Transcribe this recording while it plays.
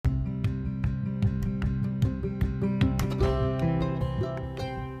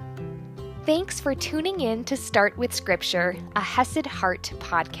Thanks for tuning in to Start with Scripture, a Hesed Heart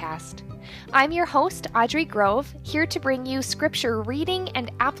podcast. I'm your host, Audrey Grove, here to bring you scripture reading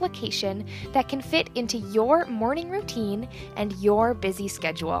and application that can fit into your morning routine and your busy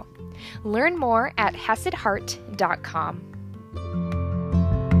schedule. Learn more at HesedHeart.com.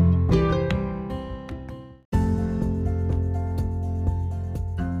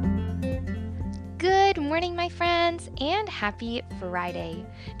 Good morning, my friends, and happy Friday.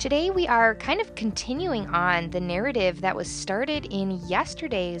 Today we are kind of continuing on the narrative that was started in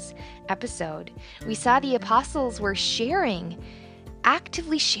yesterday's episode. We saw the apostles were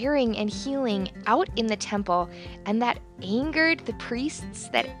actively sharing and healing out in the temple, and that angered the priests,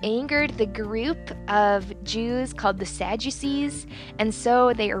 that angered the group of Jews called the Sadducees, and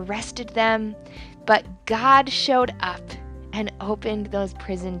so they arrested them. But God showed up and opened those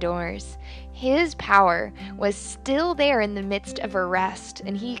prison doors. His power was still there in the midst of arrest,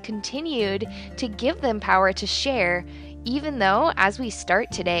 and he continued to give them power to share, even though, as we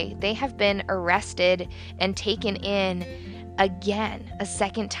start today, they have been arrested and taken in again, a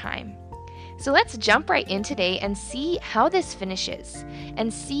second time. So let's jump right in today and see how this finishes,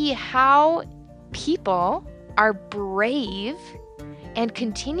 and see how people are brave and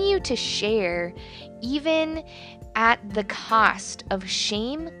continue to share even at the cost of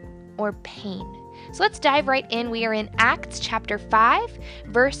shame or pain. So let's dive right in. We are in Acts chapter 5,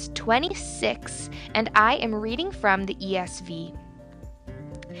 verse 26, and I am reading from the ESV.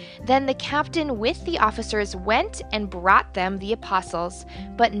 Then the captain with the officers went and brought them the apostles,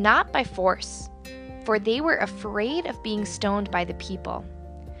 but not by force, for they were afraid of being stoned by the people.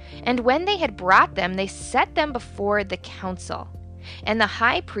 And when they had brought them, they set them before the council. And the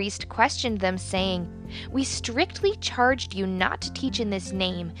high priest questioned them, saying, "We strictly charged you not to teach in this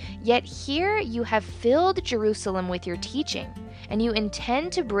name, yet here you have filled Jerusalem with your teaching, and you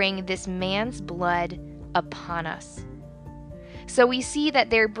intend to bring this man's blood upon us." So we see that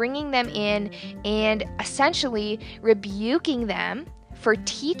they're bringing them in and essentially rebuking them for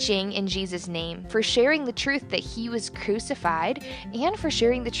teaching in Jesus' name, for sharing the truth that he was crucified, and for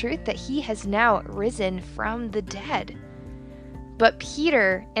sharing the truth that he has now risen from the dead. But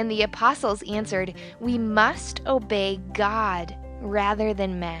Peter and the apostles answered, "We must obey God rather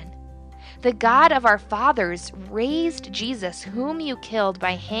than men. The God of our fathers raised Jesus, whom you killed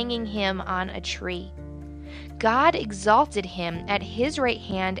by hanging him on a tree. God exalted him at his right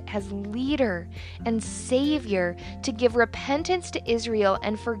hand as leader and savior to give repentance to Israel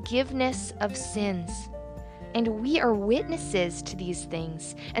and forgiveness of sins. And we are witnesses to these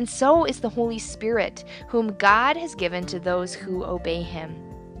things, and so is the Holy Spirit, whom God has given to those who obey him."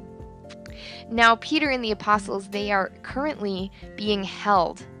 Now, Peter and the apostles, they are currently being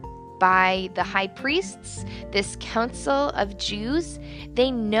held by the high priests, this council of Jews. They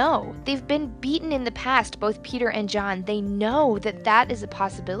know they've been beaten in the past, both Peter and John. They know that that is a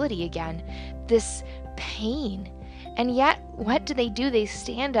possibility again, this pain. And yet, what do? They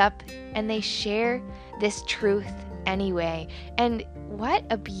stand up and they share this truth anyway. And what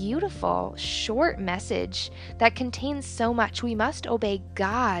a beautiful, short message that contains so much. We must obey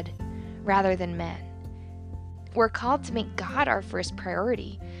God rather than men. We're called to make God our first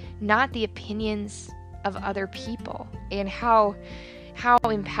priority, not the opinions of other people. And how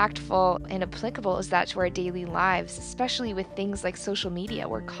impactful and applicable is that to our daily lives, especially with things like social media?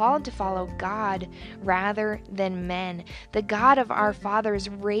 We're called to follow God rather than men. The God of our fathers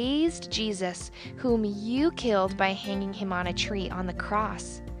raised Jesus, whom you killed by hanging him on a tree on the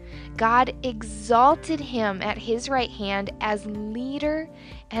cross. God exalted him at his right hand as leader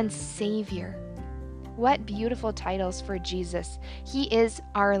and savior. What beautiful titles for Jesus. He is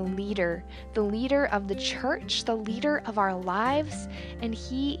our leader, the leader of the church, the leader of our lives, and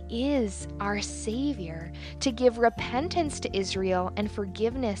he is our savior to give repentance to Israel and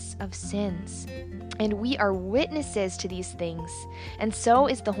forgiveness of sins. And we are witnesses to these things, and so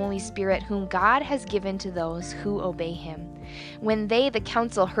is the Holy Spirit, whom God has given to those who obey him. When they, the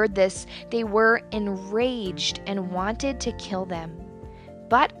council, heard this, they were enraged and wanted to kill them.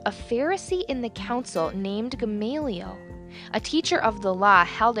 But a Pharisee in the council named Gamaliel, a teacher of the law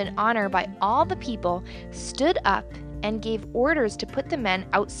held in honor by all the people, stood up and gave orders to put the men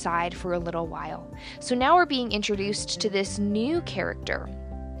outside for a little while. So now we're being introduced to this new character,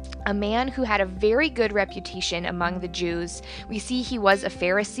 a man who had a very good reputation among the Jews. We see he was a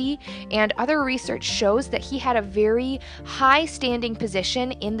Pharisee, and other research shows that he had a very high standing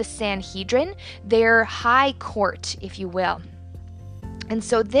position in the Sanhedrin, their high court, if you will. And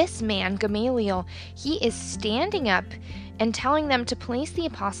so this man, Gamaliel, he is standing up and telling them to place the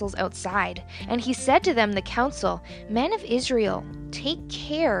apostles outside. And he said to them, the council, "Men of Israel, take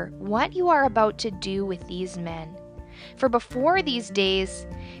care what you are about to do with these men. For before these days,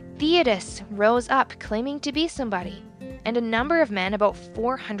 Theudas rose up claiming to be somebody, and a number of men, about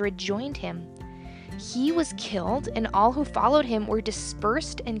 400, joined him. He was killed, and all who followed him were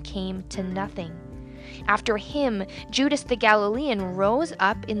dispersed and came to nothing. After him, Judas the Galilean rose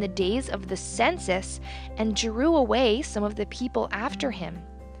up in the days of the census and drew away some of the people after him.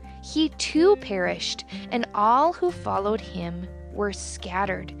 He too perished, and all who followed him were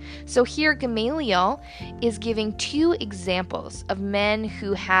scattered. So here Gamaliel is giving two examples of men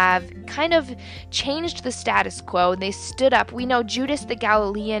who have kind of changed the status quo. They stood up. We know Judas the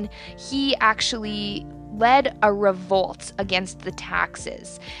Galilean, he actually led a revolt against the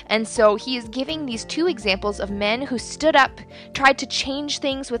taxes. And so he is giving these two examples of men who stood up, tried to change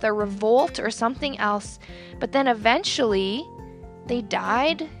things with a revolt or something else, but then eventually they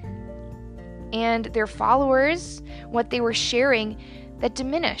died, and their followers, what they were sharing, that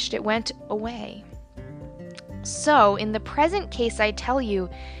diminished. It went away. So in the present case, I tell you,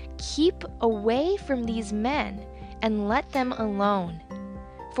 keep away from these men and let them alone.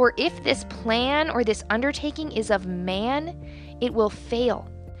 For if this plan or this undertaking is of man, it will fail.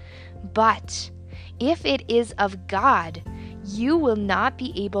 But if it is of God, you will not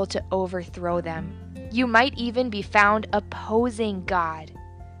be able to overthrow them. You might even be found opposing God.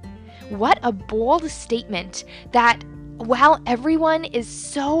 What a bold statement that while everyone is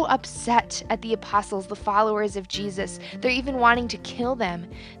so upset at the apostles, the followers of Jesus, they're even wanting to kill them,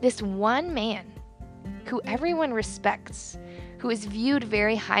 this one man who everyone respects, who is viewed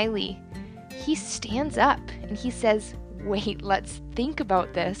very highly, he stands up and he says, wait, let's think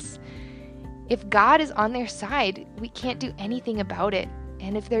about this. If God is on their side, we can't do anything about it.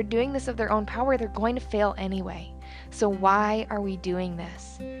 And if they're doing this of their own power, they're going to fail anyway. So why are we doing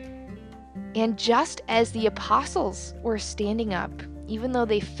this? And just as the apostles were standing up, even though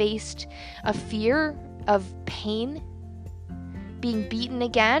they faced a fear of pain, being beaten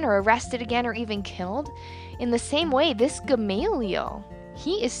again or arrested again or even killed, in the same way, this Gamaliel,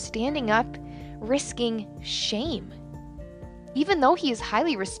 he is standing up, risking shame. Even though he is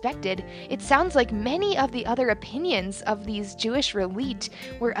highly respected, it sounds like many of the other opinions of these Jewish elite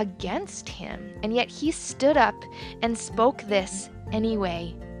were against him, and yet he stood up and spoke this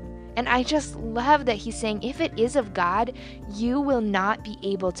anyway. And I just love that he's saying, if it is of God, you will not be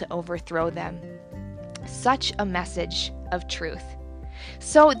able to overthrow them. Such a message of truth.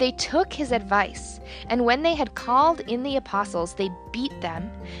 So they took his advice, and when they had called in the apostles, they beat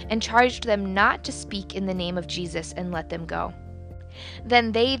them and charged them not to speak in the name of Jesus and let them go.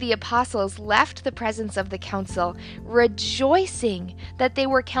 Then they, the apostles, left the presence of the council, rejoicing that they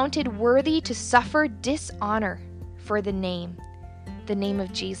were counted worthy to suffer dishonor for the name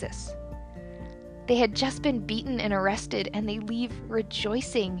of Jesus. They had just been beaten and arrested, and they leave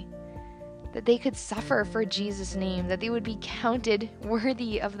rejoicing that they could suffer for Jesus' name, that they would be counted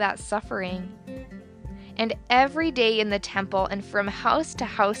worthy of that suffering. And every day in the temple and from house to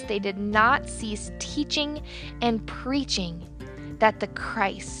house, they did not cease teaching and preaching that the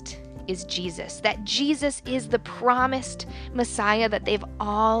Christ is Jesus, that Jesus is the promised Messiah that they've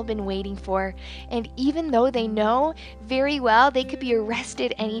all been waiting for. And even though they know very well they could be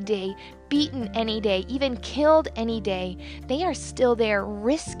arrested any day, beaten any day, even killed any day, they are still there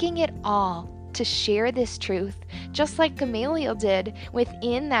risking it all to share this truth, just like Gamaliel did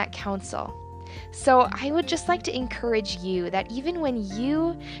within that council. So I would just like to encourage you that even when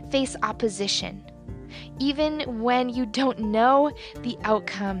you face opposition, even when you don't know the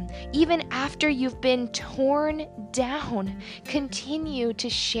outcome, even after you've been torn down, continue to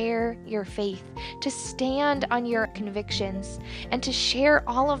share your faith, to stand on your convictions, and to share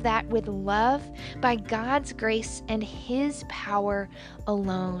all of that with love by God's grace and His power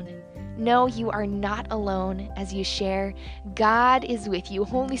alone. No, you are not alone as you share. God is with you.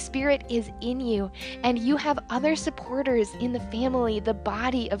 Holy Spirit is in you, and you have other supporters in the family, the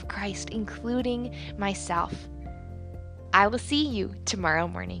body of Christ, including myself. I will see you tomorrow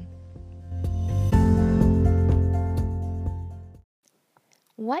morning.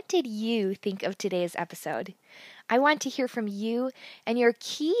 What did you think of today's episode? I want to hear from you and your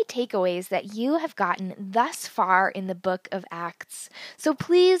key takeaways that you have gotten thus far in the book of Acts. So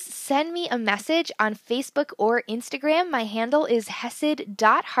please send me a message on Facebook or Instagram. My handle is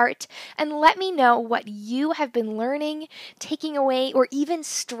hesed.heart, and let me know what you have been learning, taking away, or even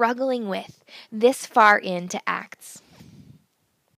struggling with this far into Acts.